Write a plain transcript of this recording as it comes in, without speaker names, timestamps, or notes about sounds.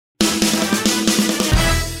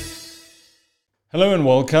Hello and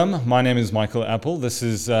welcome. My name is Michael Appel. This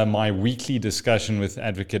is my weekly discussion with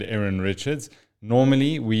Advocate Erin Richards.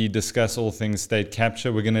 Normally, we discuss all things state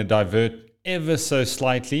capture. We're going to divert ever so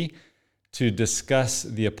slightly to discuss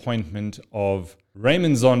the appointment of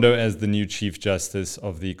Raymond Zondo as the new Chief Justice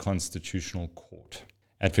of the Constitutional Court.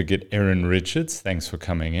 Advocate Erin Richards, thanks for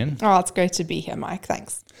coming in. Oh, it's great to be here, Mike.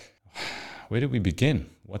 Thanks. Where do we begin?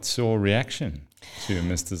 What's your reaction to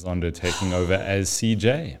Mr. Zondo taking over as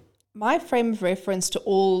CJ? My frame of reference to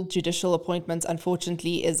all judicial appointments,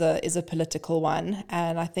 unfortunately, is a political one,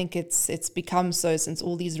 and I think it's become so since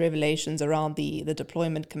all these revelations around the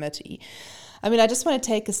deployment committee. I mean, I just want to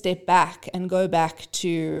take a step back and go back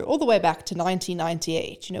all the way back to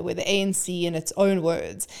 1998, where the ANC, in its own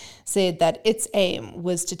words, said that its aim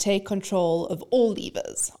was to take control of all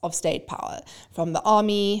levers of state power, from the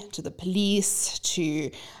army to the police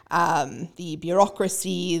to the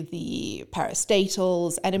bureaucracy, the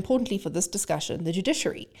parastatals, and importantly for this discussion, the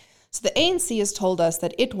judiciary. So the ANC has told us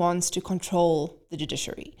that it wants to control the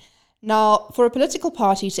judiciary. Now, for a political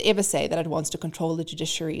party to ever say that it wants to control the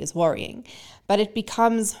judiciary is worrying, but it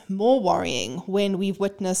becomes more worrying when we've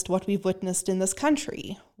witnessed what we've witnessed in this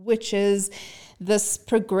country, which is this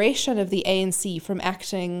progression of the ANC from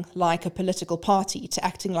acting like a political party to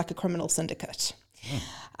acting like a criminal syndicate.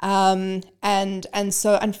 And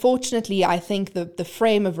so, unfortunately, I think the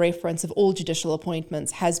frame of reference of all judicial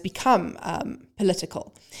appointments has become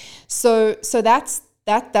political. So that's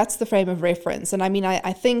the frame of reference. And I mean,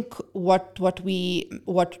 I think what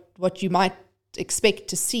you might expect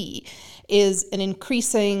to see is an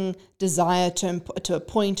increasing desire to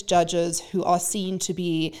appoint judges who are seen to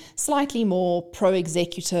be slightly more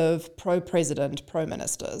pro-executive, pro-president,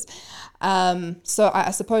 pro-ministers. So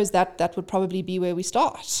I suppose that would probably be where we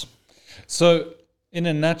start. So in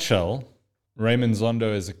a nutshell, Raymond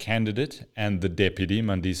Zondo is a candidate and the deputy,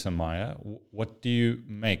 Mandisa Maya. What do you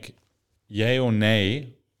make? Yay or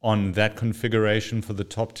nay on that configuration for the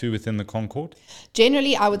top two within the Concord?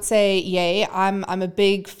 Generally, I would say yay. I'm a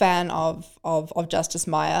big fan of Justice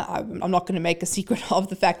Maya. I'm not going to make a secret of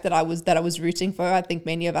the fact that I was rooting for her. I think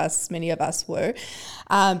many of us were.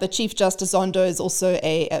 But Chief Justice Zondo is also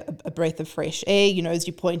a breath of fresh air. As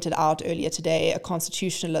you pointed out earlier today, a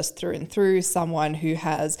constitutionalist through and through, someone who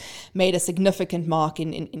has made a significant mark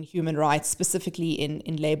in human rights, specifically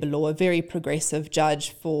in labor law, a very progressive judge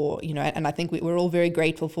for, and I think we're all very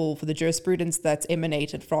grateful for the jurisprudence that's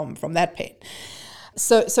emanated from that pen.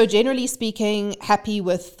 So generally speaking, happy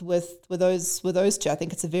with those two. I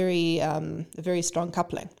think it's a very strong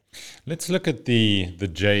coupling. Let's look at the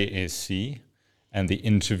JSC and the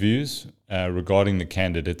interviews regarding the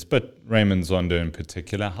candidates, but Raymond Zondo in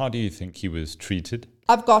particular. How do you think he was treated?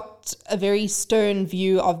 I've got a very stern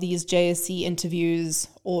view of these JSC interviews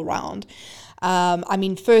all round.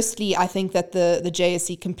 Firstly, I think that the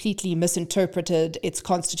JSC completely misinterpreted its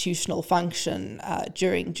constitutional function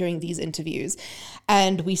during these interviews.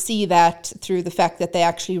 And we see that through the fact that they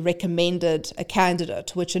actually recommended a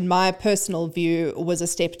candidate, which in my personal view was a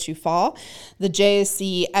step too far. The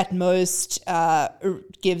JSC at most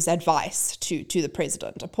gives advice to the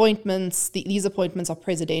president. These appointments are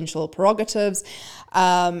presidential prerogatives,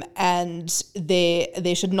 and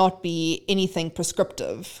there should not be anything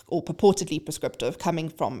prescriptive or purportedly prescriptive coming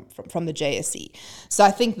from the JSC. So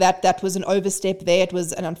I think that was an overstep there. It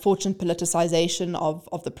was an unfortunate politicization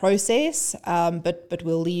of the process, but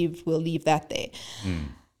we'll leave that there.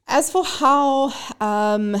 As for how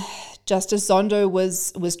Justice Zondo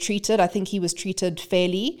was treated, I think he was treated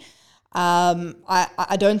fairly.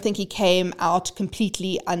 I don't think he came out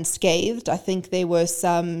completely unscathed. I think there were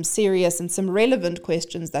some serious and some relevant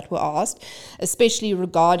questions that were asked, especially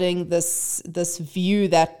regarding this view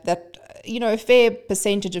that a fair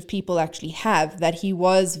percentage of people actually have, that he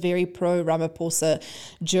was very pro Ramaphosa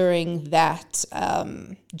during that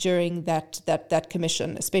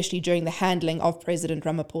commission, especially during the handling of President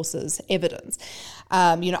Ramaphosa's evidence.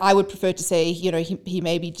 I would prefer to say, he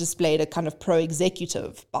maybe displayed a kind of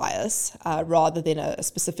pro-executive bias rather than a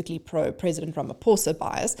specifically pro-President Ramaphosa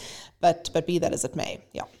bias, but be that as it may,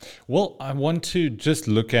 yeah. Well, I want to just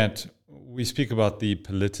look at, we speak about the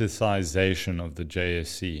politicization of the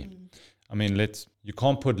JSC. I mean, you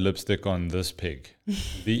can't put lipstick on this pig.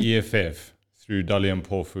 The EFF, through Dali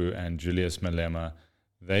Mpofu and Julius Malema,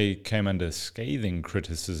 they came under scathing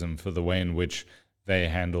criticism for the way in which they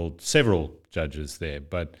handled several judges there,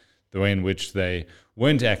 but the way in which they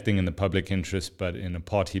weren't acting in the public interest, but in a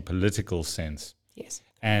party political sense. Yes.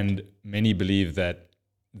 And many believe that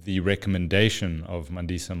the recommendation of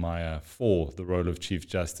Mandisa Maya for the role of Chief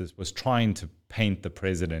Justice was trying to paint the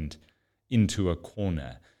president into a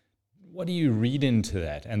corner. what do you read into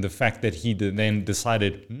that? And the fact that he then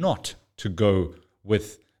decided not to go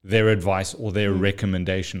with their advice or their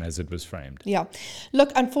recommendation as it was framed. Yeah.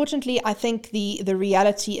 Look, unfortunately, I think the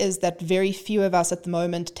reality is that very few of us at the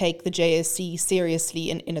moment take the JSC seriously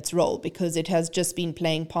in its role, because it has just been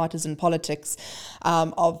playing partisan politics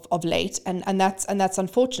of late. And that's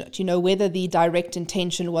unfortunate. You know, whether the direct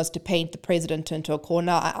intention was to paint the president into a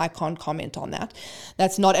corner, I can't comment on that.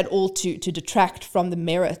 That's not at all to detract from the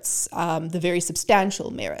merits, the very substantial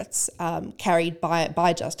merits carried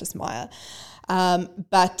by Justice Maya.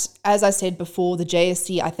 But as I said before, the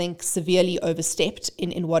JSC, I think, severely overstepped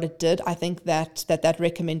in what it did. I think that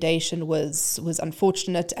recommendation was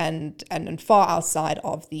unfortunate and far outside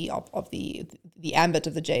of the ambit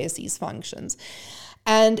of the JSC's functions.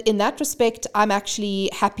 And in that respect, I'm actually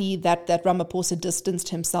happy that Ramaphosa distanced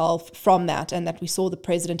himself from that, and that we saw the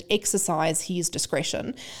president exercise his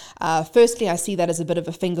discretion. Firstly, I see that as a bit of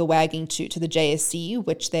a finger wagging to the JSC,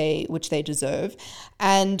 which they deserve,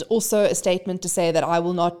 and also a statement to say that I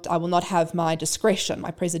will not have my discretion, my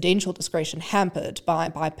presidential discretion, hampered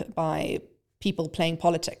by people playing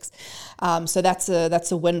politics. So that's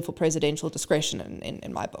a win for presidential discretion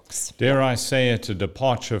in my books. Dare I say it, a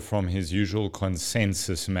departure from his usual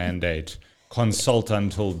consensus mandate, consult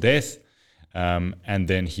until death, and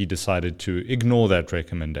then he decided to ignore that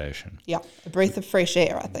recommendation. Yeah, a breath of fresh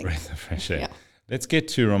air, I think. Breath of fresh air. Yeah. Let's get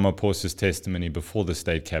to Ramaphosa's testimony before the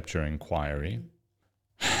state capture inquiry.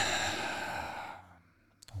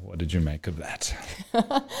 What did you make of that?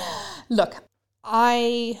 Look,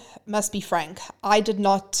 I must be frank. I did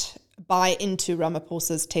not buy into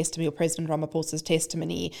Ramaphosa's testimony, or President Ramaphosa's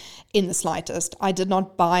testimony, in the slightest. I did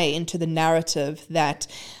not buy into the narrative that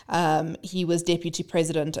he was deputy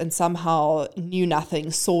president and somehow knew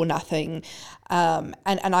nothing, saw nothing. And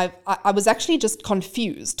I was actually just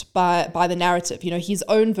confused by the narrative. You know, his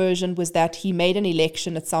own version was that he made an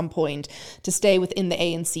election at some point to stay within the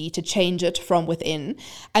ANC, to change it from within.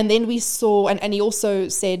 And then we saw, and he also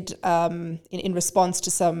said in response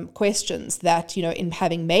to some questions that, you know, in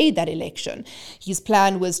having made that election, his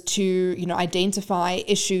plan was to, you know, identify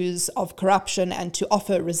issues of corruption and to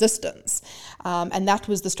offer resistance. And that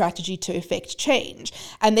was the strategy to effect change.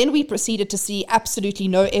 And then we proceeded to see absolutely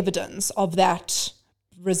no evidence of that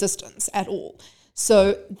resistance at all.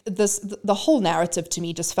 So the whole narrative to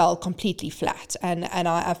me just fell completely flat, and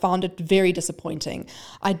I found it very disappointing.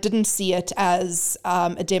 I didn't see it as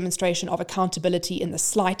a demonstration of accountability in the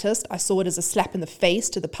slightest. I saw it as a slap in the face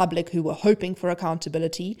to the public who were hoping for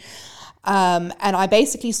accountability. And I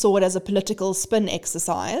basically saw it as a political spin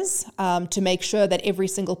exercise to make sure that every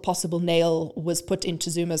single possible nail was put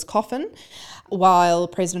into Zuma's coffin, while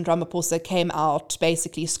President Ramaphosa came out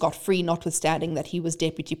basically scot-free, notwithstanding that he was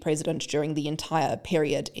deputy president during the entire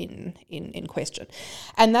period in question.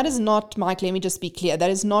 And that is not, Mike, let me just be clear, that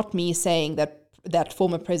is not me saying that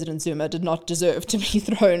former President Zuma did not deserve to be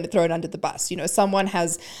thrown under the bus. You know, someone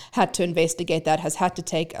has had to investigate that, has had to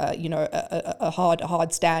take a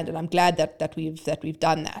hard stand, and I'm glad that we've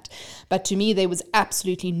done that. But to me, there was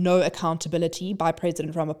absolutely no accountability by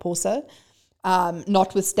President Ramaphosa,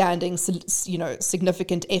 notwithstanding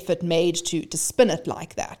significant effort made to spin it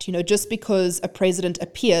like that. You know, just because a president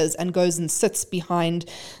appears and goes and sits behind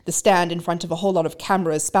the stand in front of a whole lot of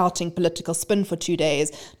cameras spouting political spin for 2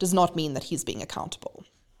 days does not mean that he's being accountable.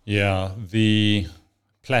 Yeah, the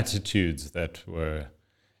platitudes that were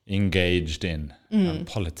engaged in,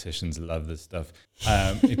 politicians love this stuff.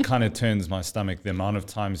 It kind of turns my stomach. The amount of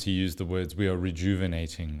times he used the words, we are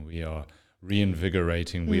rejuvenating, we are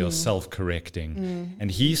reinvigorating, we are self-correcting. And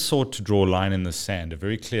he sought to draw a line in the sand, a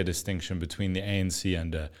very clear distinction between the ANC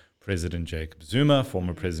under President Jacob Zuma,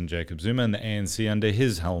 former President Jacob Zuma, and the ANC under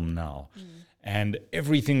his helm now. And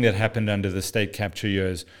everything that happened under the state capture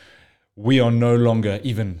years, we are no longer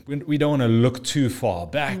we don't want to look too far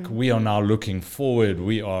back. We are now looking forward.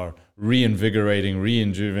 We are reinvigorating,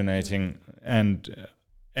 rejuvenating, and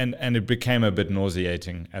it became a bit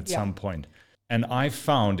nauseating at some point. And I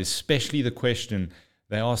found, especially the question,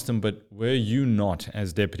 they asked him, but were you not,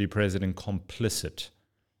 as deputy president, complicit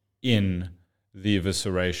in the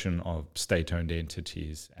evisceration of state-owned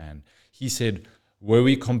entities? And he said, were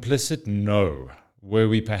we complicit? No. Were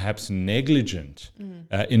we perhaps negligent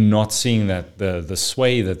in not seeing that the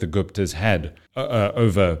sway that the Guptas had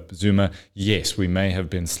over Zuma? Yes, we may have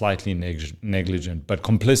been slightly negligent, but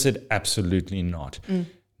complicit? Absolutely not.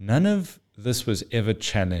 None of this was ever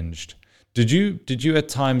challenged. Did you at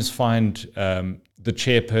times find the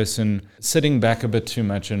chairperson sitting back a bit too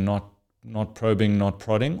much and not probing, not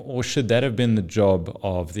prodding, or should that have been the job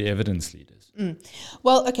of the evidence leaders?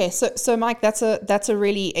 Well, okay, so Mike, that's a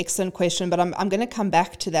really excellent question, but I'm going to come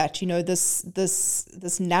back to that. You know,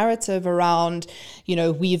 this narrative around, you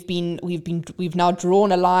know, we've now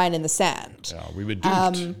drawn a line in the sand. Yeah, we were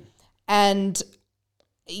duped. And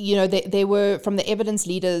you know, there were from the evidence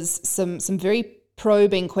leaders some very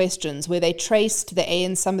probing questions where they traced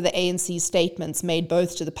some of the ANC statements made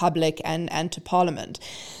both to the public and to Parliament.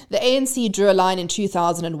 The ANC drew a line in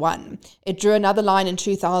 2001. It drew another line in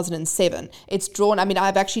 2007. It's drawn, I mean,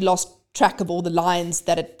 I've actually lost track of all the lines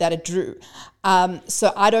that it drew.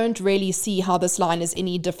 So I don't really see how this line is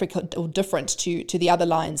any different to the other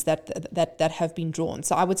lines that have been drawn.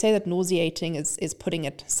 So I would say that nauseating is putting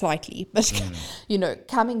it slightly. But, you know,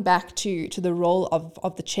 coming back to the role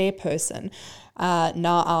of the chairperson,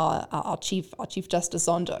 now our Chief Justice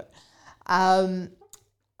Zondo.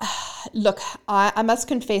 Look, I must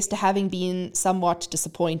confess to having been somewhat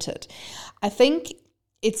disappointed. I think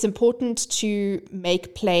it's important to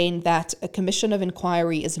make plain that a commission of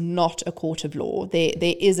inquiry is not a court of law. There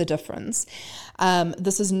is a difference.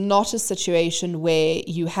 This is not a situation where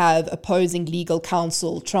you have opposing legal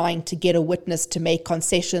counsel trying to get a witness to make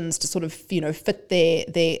concessions to sort of, you know, fit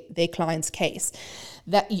their client's case.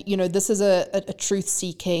 That, you know, this is a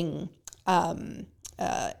truth-seeking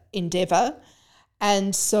endeavor.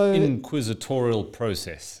 And so inquisitorial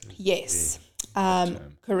process. Yes,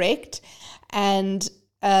 correct. And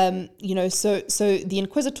you know, so the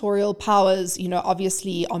inquisitorial powers, you know,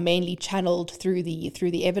 obviously are mainly channeled through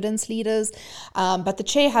the evidence leaders, but the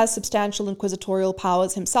chair has substantial inquisitorial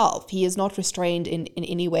powers himself. He is not restrained in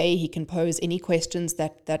any way. He can pose any questions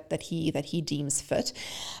that he deems fit,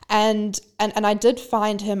 and I did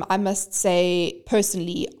find him, I must say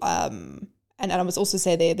personally, and I must also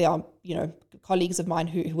say there are, you know, colleagues of mine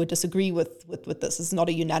who would disagree with this. It's not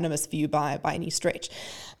a unanimous view by any stretch.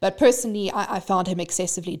 But personally, I found him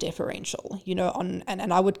excessively deferential, you know,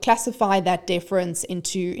 and I would classify that deference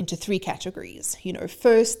into three categories. You know,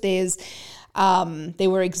 first there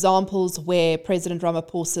were examples where President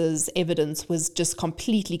Ramaphosa's evidence was just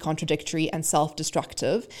completely contradictory and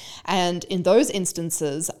self-destructive. And in those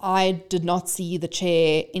instances, I did not see the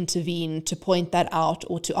chair intervene to point that out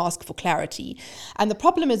or to ask for clarity. And the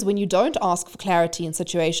problem is when you don't ask for clarity in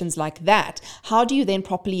situations like that, how do you then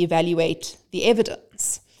properly evaluate the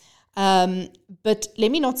evidence? But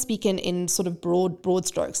let me not speak in sort of broad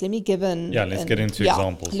strokes. Let me give let's get into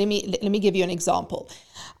examples. Let me give you an example.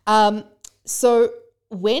 So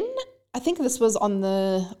when, I think this was on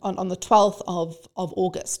the 12th of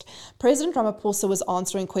August, President Ramaphosa was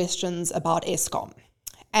answering questions about Eskom.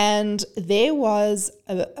 And there was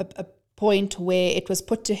a point where it was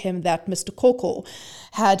put to him that Mr. Koko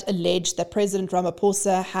had alleged that President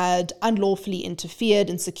Ramaphosa had unlawfully interfered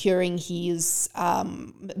in securing his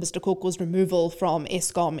Mr. Koko's removal from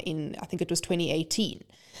Eskom in, I think it was 2018.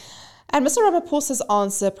 And Mr. Ramaphosa's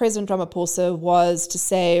answer, President Ramaphosa, was to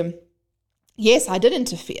say, yes, I did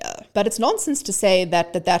interfere, but it's nonsense to say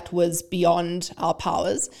that was beyond our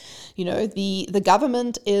powers. You know, the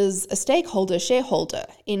government is a shareholder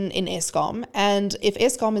in Eskom, and if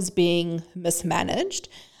Eskom is being mismanaged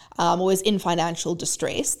or is in financial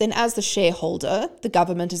distress, then as the shareholder, the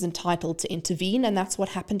government is entitled to intervene, and that's what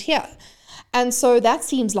happened here. And so that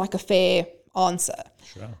seems like a fair answer.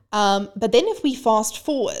 Sure. But then if we fast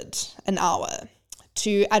forward an hour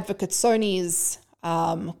to Advocate Soni's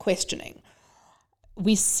questioning,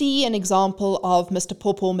 we see an example of Mr.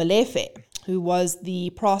 Popo Molefe, who was the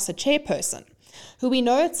PRASA chairperson, who we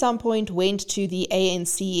know at some point went to the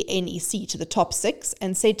ANC NEC, to the top six,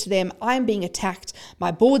 and said to them, I'm being attacked, my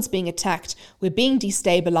board's being attacked, we're being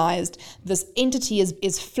destabilized, this entity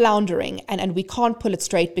is floundering, and we can't pull it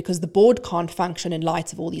straight because the board can't function in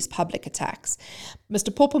light of all these public attacks.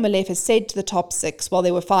 Mr. Popo Molefe said to the top six, well,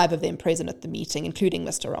 there were 5 of them present at the meeting, including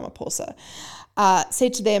Mr. Ramaphosa,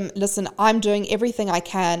 said to them, listen, I'm doing everything I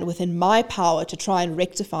can within my power to try and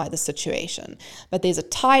rectify the situation, but there's a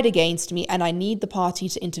tide against me and I need the party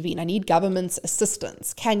to intervene. I need government's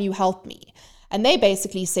assistance. Can you help me? And they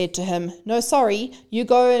basically said to him, no, sorry, you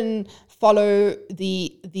go and follow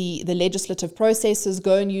the legislative processes,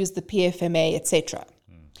 go and use the PFMA, etc.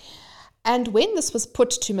 And when this was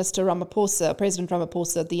put to Mr. Ramaphosa, President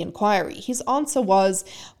Ramaphosa, the inquiry, his answer was,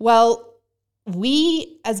 well,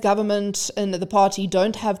 we as government and the party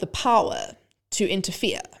don't have the power to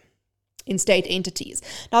interfere in state entities.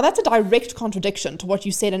 Now, that's a direct contradiction to what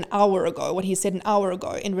he said an hour ago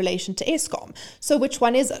in relation to Eskom. So which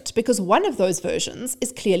one is it? Because one of those versions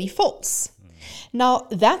is clearly false. Now,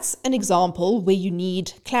 that's an example where you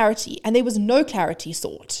need clarity, and there was no clarity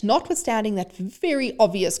sought, notwithstanding that very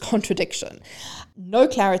obvious contradiction. No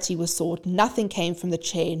clarity was sought, nothing came from the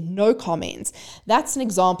chair, no comments. That's an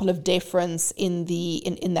example of deference in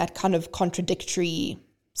that kind of contradictory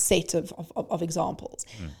set of examples.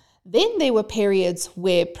 Then there were periods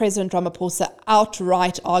where President Ramaphosa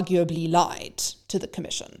outright arguably lied to the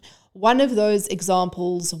commission. One of those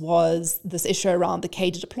examples was this issue around the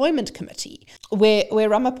Cadre Deployment Committee, where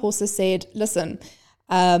Ramaphosa said, listen,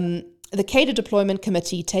 the Cadre Deployment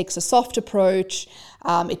Committee takes a soft approach.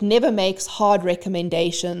 It never makes hard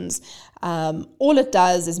recommendations. All it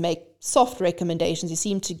does is make soft recommendations. You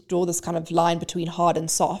seem to draw this kind of line between hard and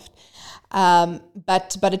soft.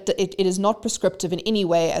 But it is not prescriptive in any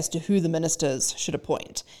way as to who the ministers should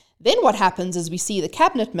appoint. Then what happens is we see the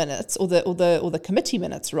cabinet minutes or the committee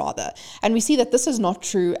minutes rather, and we see that this is not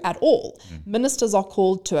true at all. Ministers are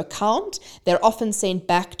called to account. They're often sent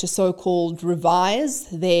back to so-called revise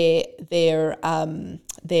their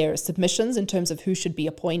submissions in terms of who should be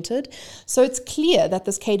appointed. So it's clear that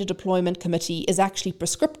this Cadre Deployment Committee is actually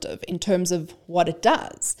prescriptive in terms of what it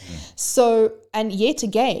does. So, and yet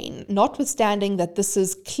again, notwithstanding that this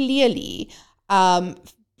is clearly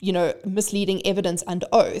misleading evidence under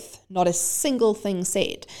oath, not a single thing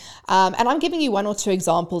said. And I'm giving you one or two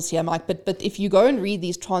examples here, Mike, but if you go and read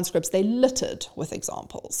these transcripts, they're littered with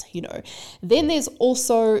examples, Then there's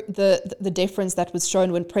also the deference that was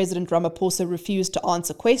shown when President Ramaphosa refused to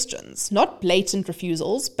answer questions. Not blatant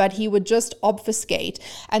refusals, but he would just obfuscate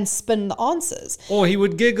and spin the answers. Or he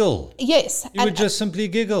would giggle. Yes. He would just simply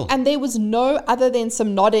giggle. And there was no, other than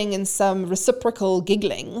some nodding and some reciprocal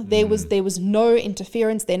giggling, there was no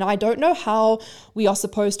interference there. Now, I don't know how we are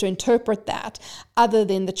supposed to interpret that other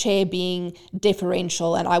than the chair being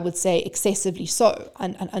deferential, and I would say excessively so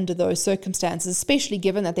and under those circumstances, especially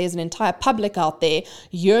given that there's an entire public out there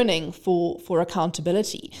yearning for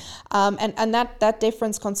accountability. And that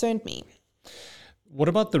deference concerned me. What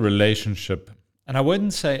about the relationship? And I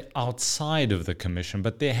wouldn't say outside of the commission,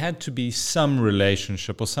 but there had to be some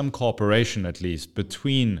relationship or some cooperation at least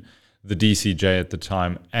between the DCJ at the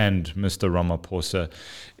time and Mr. Ramaphosa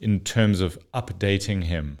in terms of updating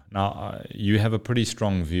him. Now, you have a pretty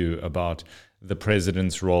strong view about the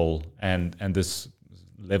president's role and this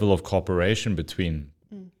level of cooperation between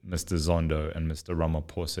Mr. Zondo and Mr.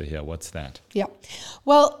 Ramaphosa here. What's that? Yeah.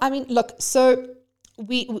 Well, I mean, look, so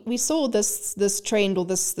we saw this trend or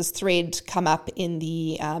this thread come up in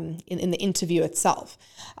the interview itself,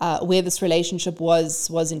 where this relationship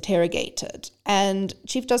was interrogated, and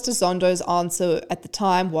Chief Justice Zondo's answer at the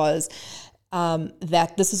time was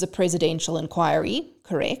that this is a presidential inquiry,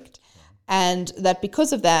 correct, and that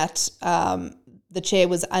because of that, the chair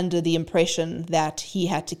was under the impression that he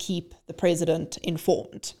had to keep the president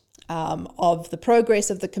informed of the progress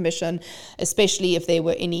of the commission, especially if there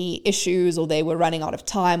were any issues or they were running out of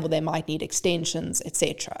time or they might need extensions,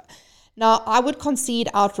 etc. Now, I would concede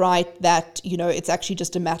outright that, it's actually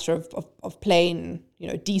just a matter of plain,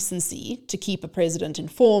 decency to keep a president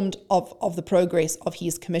informed of the progress of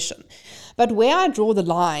his commission. But where I draw the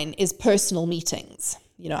line is personal meetings.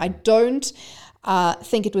 I don't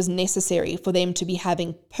think it was necessary for them to be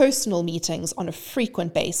having personal meetings on a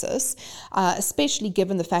frequent basis, especially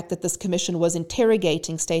given the fact that this commission was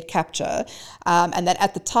interrogating state capture, and that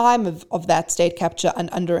at the time of that state capture and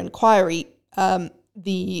under inquiry,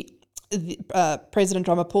 President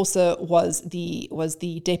Ramaphosa was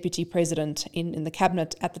the deputy president in the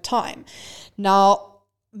cabinet at the time. Now,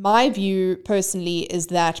 my view personally is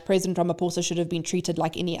that President Ramaphosa should have been treated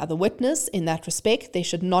like any other witness in that respect. There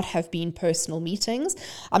should not have been personal meetings.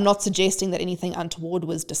 I'm not suggesting that anything untoward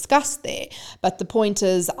was discussed there, but the point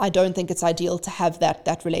is I don't think it's ideal to have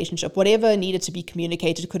that relationship. Whatever needed to be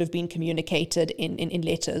communicated could have been communicated in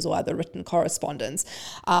letters or other written correspondence,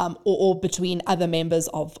 or between other members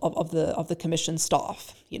of the commission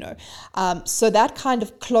staff. So that kind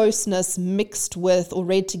of closeness mixed with or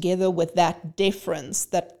read together with that deference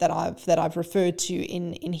that I've referred to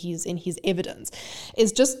in his evidence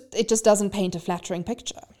it just doesn't paint a flattering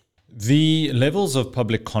picture. The levels of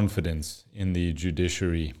public confidence in the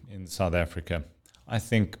judiciary in South Africa, I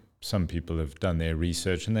think some people have done their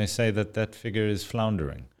research and they say that figure is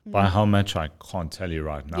floundering. By how much, I can't tell you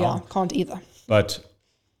right now. Yeah, can't either. But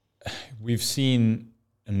we've seen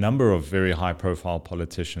a number of very high-profile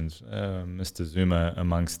politicians, Mr. Zuma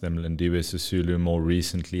amongst them, Lindiwe Sisulu more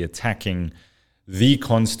recently, attacking the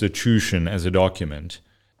Constitution as a document.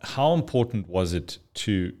 How important was it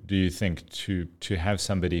do you think, to have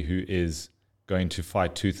somebody who is going to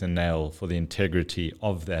fight tooth and nail for the integrity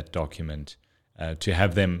of that document, to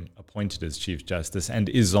have them appointed as Chief Justice? And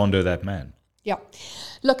is Zondo that man? Yeah.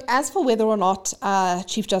 Look, as for whether or not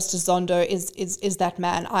Chief Justice Zondo is that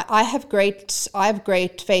man, I have great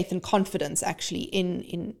faith and confidence actually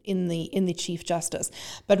in the Chief Justice,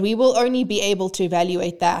 but we will only be able to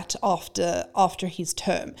evaluate that after his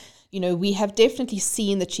term. We have definitely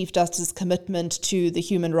seen the Chief Justice's commitment to the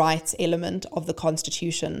human rights element of the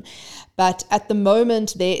Constitution, but at the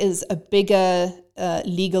moment there is a bigger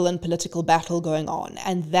legal and political battle going on,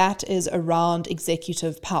 and that is around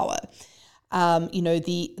executive power.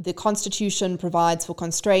 The Constitution provides for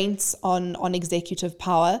constraints on executive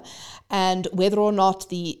power, and whether or not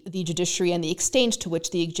the judiciary and the extent to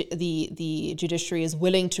which the judiciary is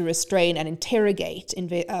willing to restrain and interrogate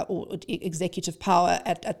or executive power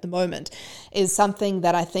at the moment is something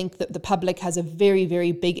that I think that the public has a very,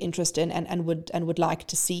 very big interest in and would like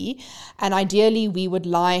to see. And ideally, we would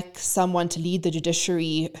like someone to lead the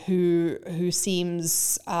judiciary who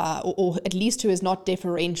seems, or at least who is not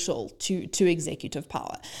deferential to executive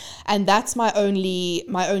power. And that's my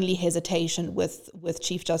only hesitation with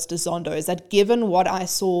Chief Justice Zondo, is that given what I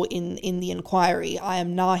saw in the inquiry, I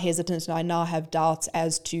am now hesitant and I now have doubts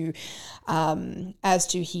as to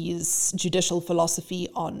his judicial philosophy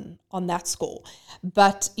on that score.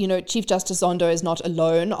 But Chief Justice Zondo is not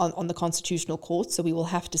alone on the Constitutional Court, so we will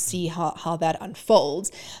have to see how that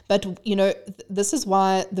unfolds. But this is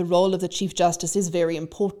why the role of the Chief Justice is very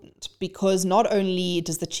important, because not only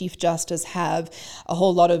does the Chief Justice have a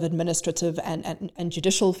whole lot of administrative and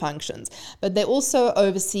judicial functions, but they also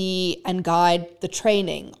oversee and guide the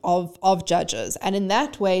training of judges. And in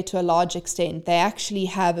that way, to a large extent, they actually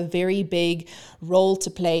have a very big role to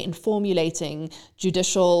play in formulating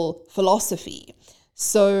judicial philosophy.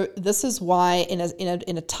 So this is why in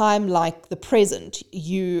a time like the present,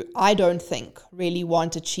 I don't think really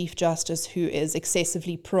want a Chief Justice who is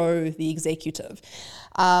excessively pro the executive.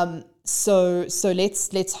 So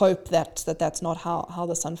let's hope that's not how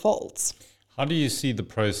this unfolds. How do you see the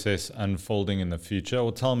process unfolding in the future?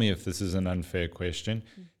 Or tell me if this is an unfair question.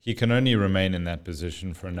 He can only remain in that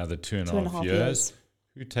position for another two and a half years.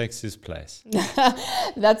 Who takes his place?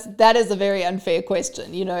 That is a very unfair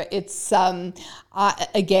question. It's I'm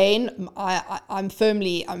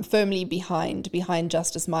firmly behind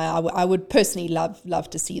Justice Maya. I would personally love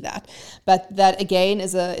to see that, but that again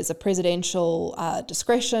is a presidential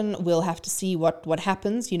discretion. We'll have to see what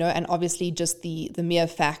happens. And obviously just the mere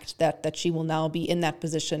fact that she will now be in that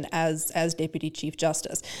position as Deputy Chief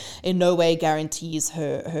Justice in no way guarantees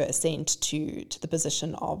her ascent to the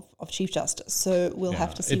position of Chief Justice. So we'll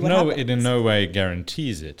have to see what happens. It in no way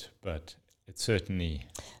guarantees it, but it certainly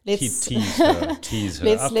tees her up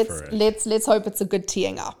for it. Let's hope it's a good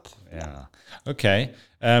teeing up. Yeah. Okay.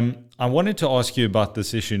 I wanted to ask you about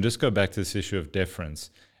this issue and just go back to this issue of deference.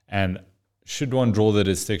 And should one draw the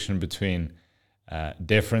distinction between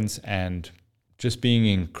deference and just being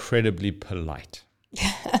incredibly polite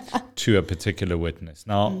to a particular witness?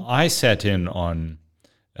 Now, I sat in on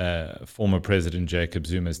former President Jacob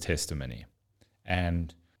Zuma's testimony,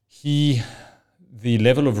 and the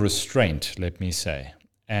level of restraint, let me say,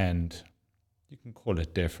 and you can call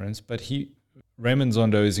it deference, but Raymond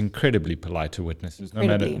Zondo is incredibly polite to witnesses, no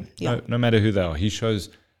matter who they are. He shows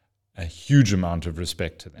a huge amount of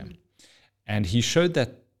respect to them. And he showed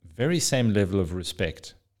that very same level of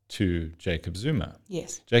respect to Jacob Zuma.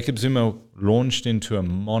 Yes. Jacob Zuma launched into a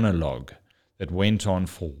monologue that went on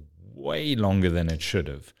for way longer than it should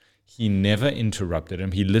have. He never interrupted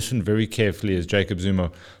him. He listened very carefully as Jacob Zuma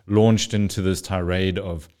launched into this tirade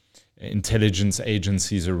of intelligence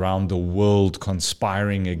agencies around the world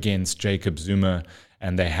conspiring against Jacob Zuma,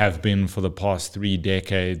 and they have been for the past 3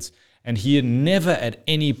 decades. And he had never at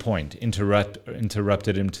any point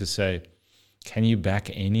interrupted him to say, "Can you back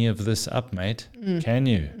any of this up, mate? Can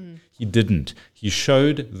you?" He didn't. He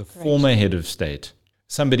showed the former head of state,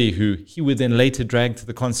 somebody who he would then later drag to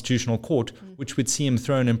the Constitutional Court, which would see him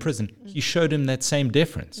thrown in prison. He showed him that same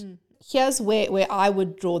deference. Here's where I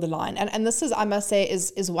would draw the line, and this is, I must say,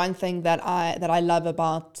 is one thing that I love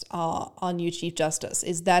about our new Chief Justice,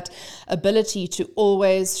 is that ability to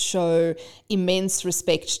always show immense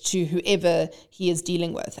respect to whoever he is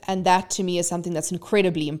dealing with, and that to me is something that's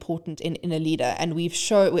incredibly important in a leader, and we've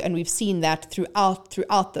seen that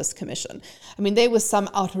throughout this commission. I mean, there was some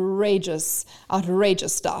outrageous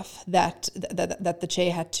stuff that the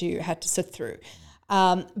chair had to sit through.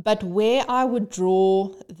 But where I would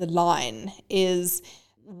draw the line is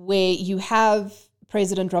where you have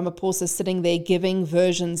President Ramaphosa sitting there giving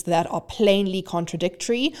versions that are plainly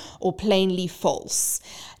contradictory or plainly false.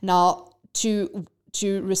 Now, to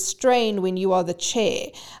restrain when you are the chair,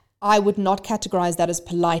 I would not categorize that as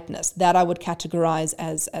politeness. That I would categorize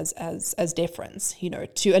as deference. You know,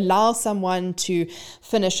 to allow someone to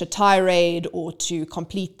finish a tirade or to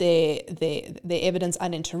complete their evidence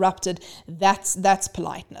uninterrupted, that's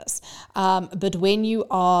politeness. But when you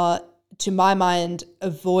are, to my mind,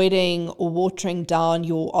 avoiding or watering down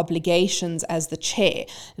your obligations as the chair,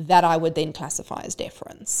 that I would then classify as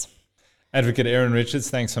deference. Advocate Erin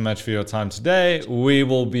Richards, thanks so much for your time today. We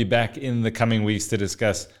will be back in the coming weeks to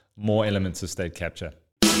discuss more elements of state capture.